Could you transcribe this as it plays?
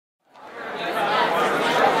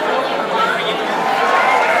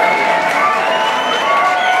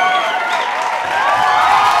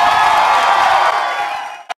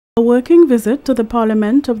A working visit to the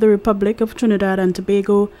Parliament of the Republic of Trinidad and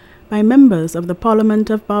Tobago by members of the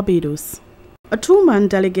Parliament of Barbados. A two-man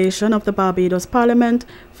delegation of the Barbados Parliament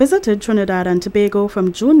visited Trinidad and Tobago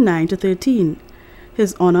from June 9 to 13.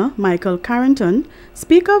 His Honour Michael Carrington,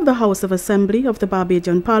 Speaker of the House of Assembly of the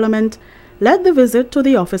Barbadian Parliament, led the visit to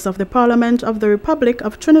the office of the Parliament of the Republic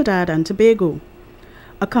of Trinidad and Tobago.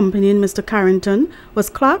 Accompanying Mr. Carrington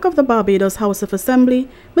was Clerk of the Barbados House of Assembly,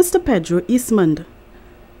 Mr. Pedro Eastmond.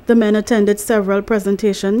 The men attended several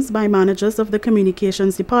presentations by managers of the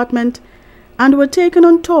Communications Department and were taken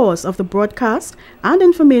on tours of the Broadcast and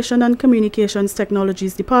Information and Communications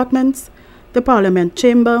Technologies Departments, the Parliament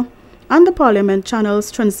Chamber, and the Parliament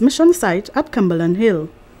Channel's transmission site at Cumberland Hill.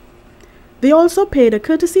 They also paid a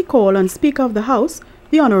courtesy call on Speaker of the House,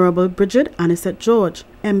 the Honourable Bridget Anisette George,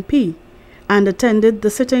 MP, and attended the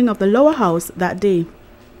sitting of the Lower House that day.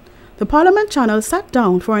 The Parliament Channel sat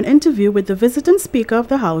down for an interview with the visiting Speaker of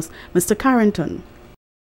the House, Mr. Carrington.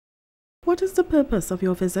 What is the purpose of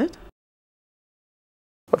your visit?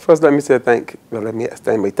 Well, first let me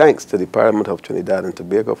extend my thanks to the Parliament of Trinidad and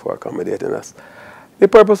Tobago for accommodating us. The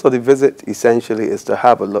purpose of the visit essentially is to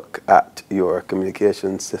have a look at your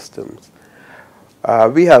communication systems.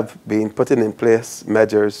 We have been putting in place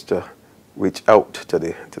measures to reach out to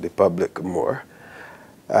the public more.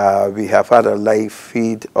 We have had a live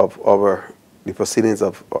feed of the proceedings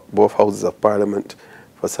of both houses of Parliament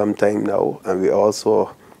for some time now, and we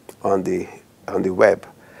also on the web.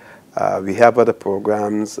 We have other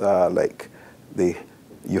programs like the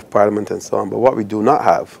Youth Parliament and so on, but what we do not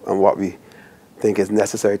have and what we think is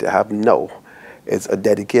necessary to have now is a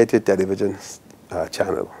dedicated television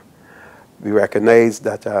channel. We recognize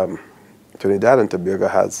that Trinidad and Tobago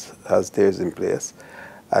has theirs in place,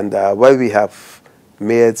 and while we have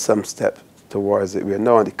made some steps towards it, we are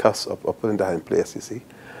now on the cusp of putting that in place, you see.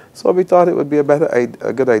 So we thought it would be a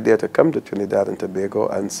good idea to come to Trinidad and Tobago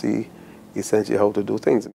and see essentially how to do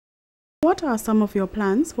things. What are some of your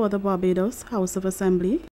plans for the Barbados House of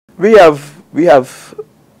Assembly? We have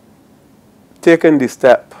taken the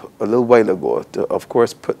step a little while ago to, of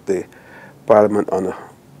course, put the Parliament on a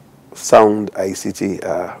sound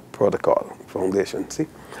ICT protocol foundation. See,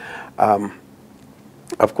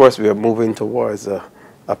 of course, we are moving towards a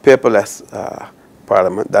paperless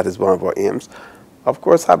Parliament. That is one of our aims. Of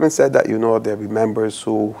course, having said that, you know, there will be members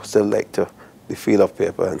who still like the feel of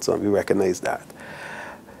paper and so on. We recognize that.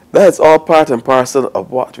 That's all part and parcel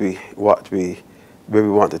of where we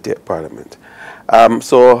want to take Parliament.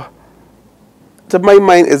 So, to my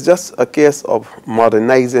mind, it's just a case of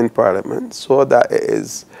modernizing Parliament so that it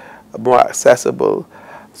is more accessible,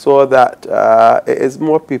 so that it is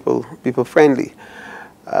more people friendly.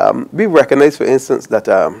 We recognize, for instance, that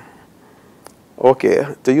okay,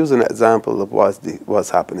 to use an example of what's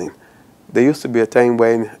happening, there used to be a time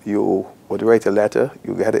when you would write a letter,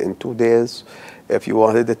 you get it in 2 days. If you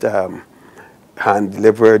wanted it hand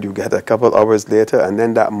delivered, you get it a couple hours later, and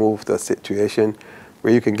then that moved to a situation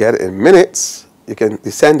where you can get it in minutes. The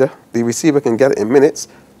receiver can get it in minutes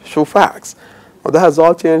through fax. Well, that has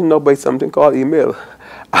all changed now by something called email.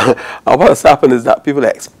 And what has happened is that people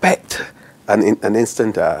expect an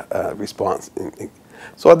instant response.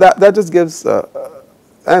 So that just gives,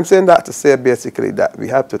 I'm saying that to say basically that we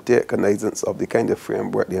have to take cognizance of the kind of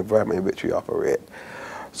framework, the environment in which we operate,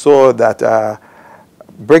 so that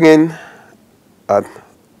bringing a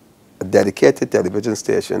dedicated television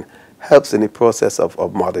station helps in the process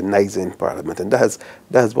of modernizing Parliament. And that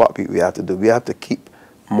is what we have to do. We have to keep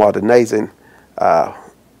modernizing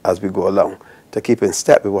as we go along, to keep in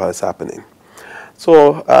step with what is happening.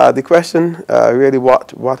 So the question really,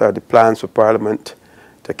 what are the plans for Parliament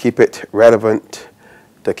to keep it relevant,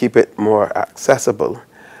 to keep it more accessible,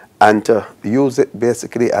 and to use it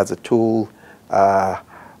basically as a tool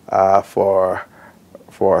for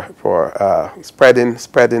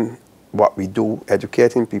spreading what we do,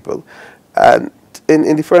 educating people, and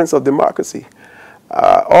in defense of democracy.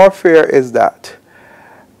 Our fear is that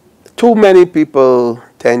too many people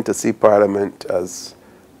tend to see Parliament as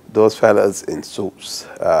those fellas in suits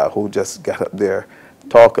who just get up there,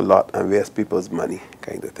 talk a lot, and waste people's money,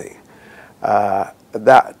 kind of thing.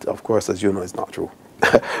 That, of course, as you know, is not true.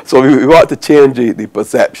 So we want to change the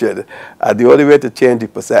perception. The only way to change the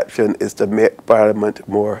perception is to make Parliament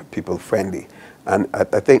more people-friendly. And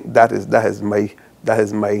I think that is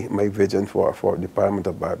my vision for the Parliament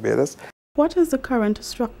of Barbados. What is the current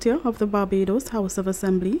structure of the Barbados House of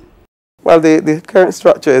Assembly? Well, the current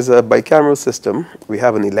structure is a bicameral system. We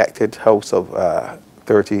have an elected House of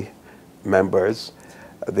 30 members.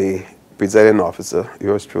 The presiding officer,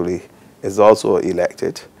 yours truly, is also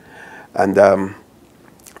elected. And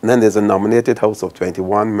And then there's a nominated House of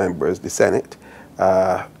 21 members, the Senate,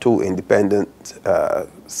 2 independent,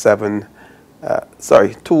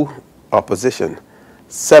 2 opposition,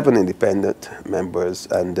 7 independent members,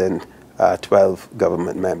 and then 12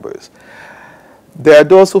 government members. There are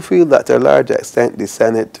those who feel that to a large extent the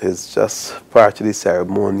Senate is just partially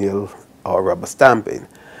ceremonial or rubber stamping.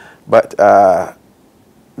 But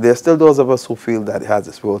there are still those of us who feel that it has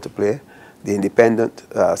its role to play. The independent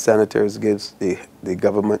senators gives the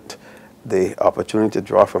government the opportunity to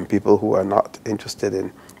draw from people who are not interested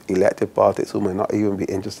in elected politics, who may not even be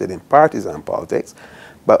interested in partisan politics,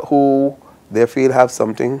 but who they feel have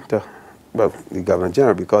something to, well, the Governor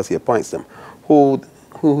General, because he appoints them, who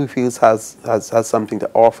he feels has something to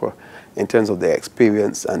offer in terms of their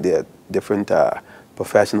experience and their different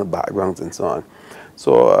professional backgrounds and so on.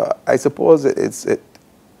 So I suppose it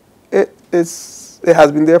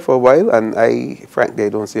has been there for a while, and frankly, I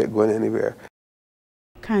don't see it going anywhere.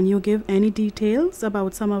 Can you give any details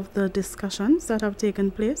about some of the discussions that have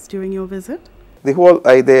taken place during your visit? The whole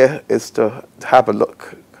idea is to have a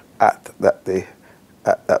look at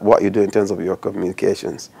what you do in terms of your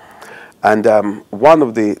communications. And one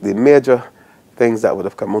of the major things that would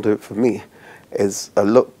have come out of it for me is a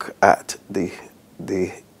look at the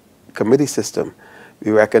committee system.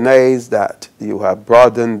 We recognize that you have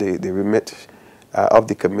broadened the remit of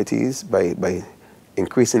the committees by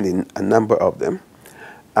increasing a number of them.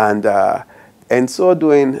 And in so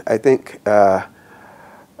doing, I think that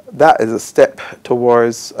is a step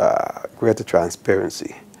towards greater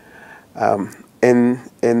transparency.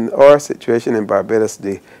 In our situation in Barbados,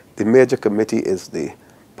 the major committee is the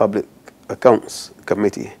Public Accounts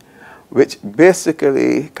Committee, which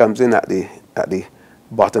basically comes in at the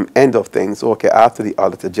bottom end of things. Okay, after the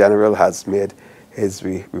Auditor General has made his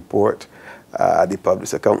report, the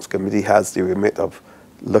Public Accounts Committee has the remit of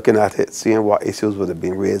looking at it, seeing what issues would have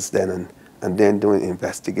been raised then, and then doing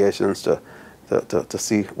investigations to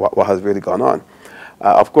see what has really gone on.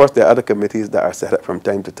 Of course, there are other committees that are set up from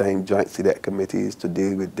time to time, joint select committees to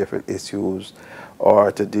deal with different issues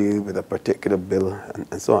or to deal with a particular bill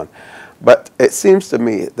and so on. But it seems to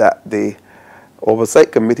me that the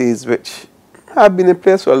oversight committees, which have been in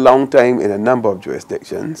place for a long time in a number of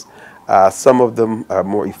jurisdictions, some of them are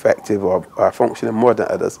more effective or are functioning more than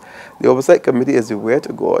others. The Oversight Committee is the way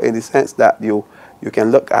to go in the sense that you can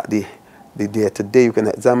look at the day-to-day, you can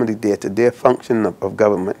examine the day-to-day function of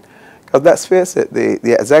government. Because let's face it,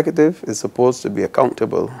 the executive is supposed to be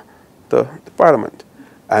accountable to the Parliament.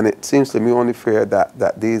 And it seems to me only fair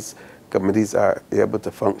that these committees are able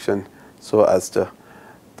to function so as to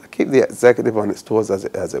keep the executive on its toes,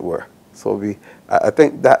 as it were. So I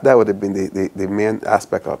think that would have been the main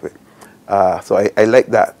aspect of it. So I like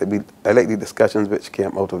that. I like the discussions which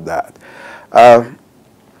came out of that.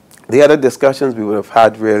 The other discussions we would have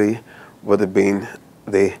had really would have been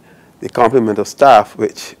the complement of staff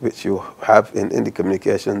which you have in the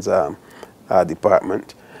communications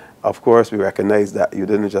department. Of course, we recognize that you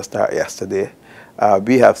didn't just start yesterday.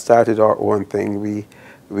 We have started our own thing.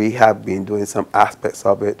 We have been doing some aspects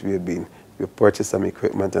of it. We purchased some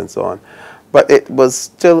equipment and so on. But it was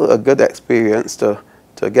still a good experience to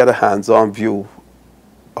get a hands-on view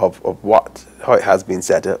of how it has been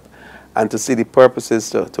set up, and to see the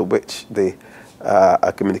purposes to which the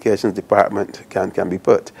communications department can be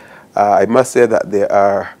put. I must say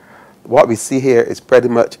that what we see here is pretty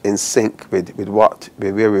much in sync with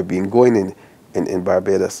where we've been going in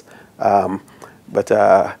Barbados. But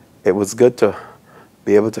it was good to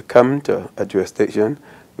be able to come to a jurisdiction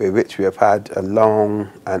with which we have had a long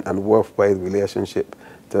and worthwhile relationship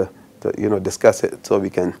to discuss it, so we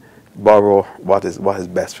can borrow what is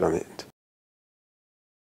best from it.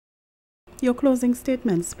 Your closing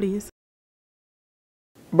statements, please.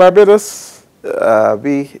 Barbados,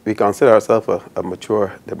 we consider ourselves a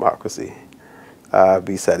mature democracy.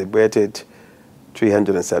 We celebrated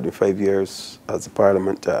 375 years as a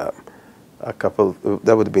parliament. That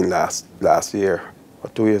would have been last year or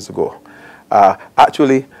 2 years ago.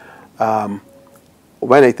 Actually,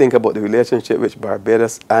 when I think about the relationship which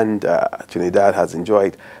Barbados and Trinidad has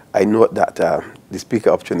enjoyed, I note that the Speaker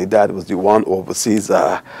of Trinidad was the one overseas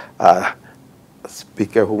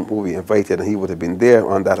speaker who we invited, and he would have been there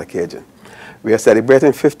on that occasion. We are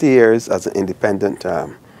celebrating 50 years as an independent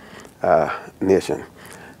nation,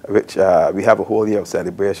 which we have a whole year of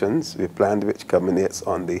celebrations. We planned, which culminates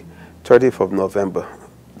on the 30th of November,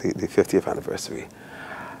 the 50th anniversary.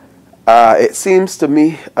 It seems to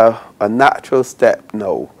me a natural step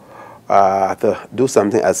now to do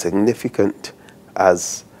something as significant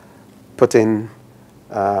as putting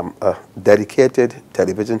a dedicated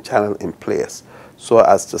television channel in place so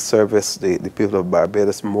as to service the people of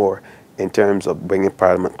Barbados more in terms of bringing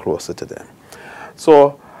Parliament closer to them.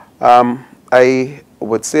 So I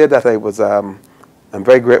would say that I'm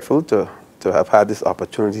very grateful to have had this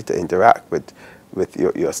opportunity to interact with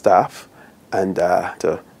your staff and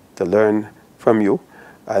to learn from you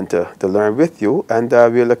and to learn with you. And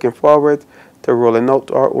we're looking forward to rolling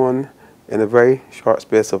out our own in a very short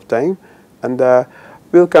space of time. And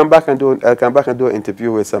I'll come back and do an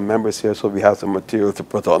interview with some members here, so we have some material to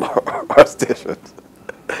put on our stations.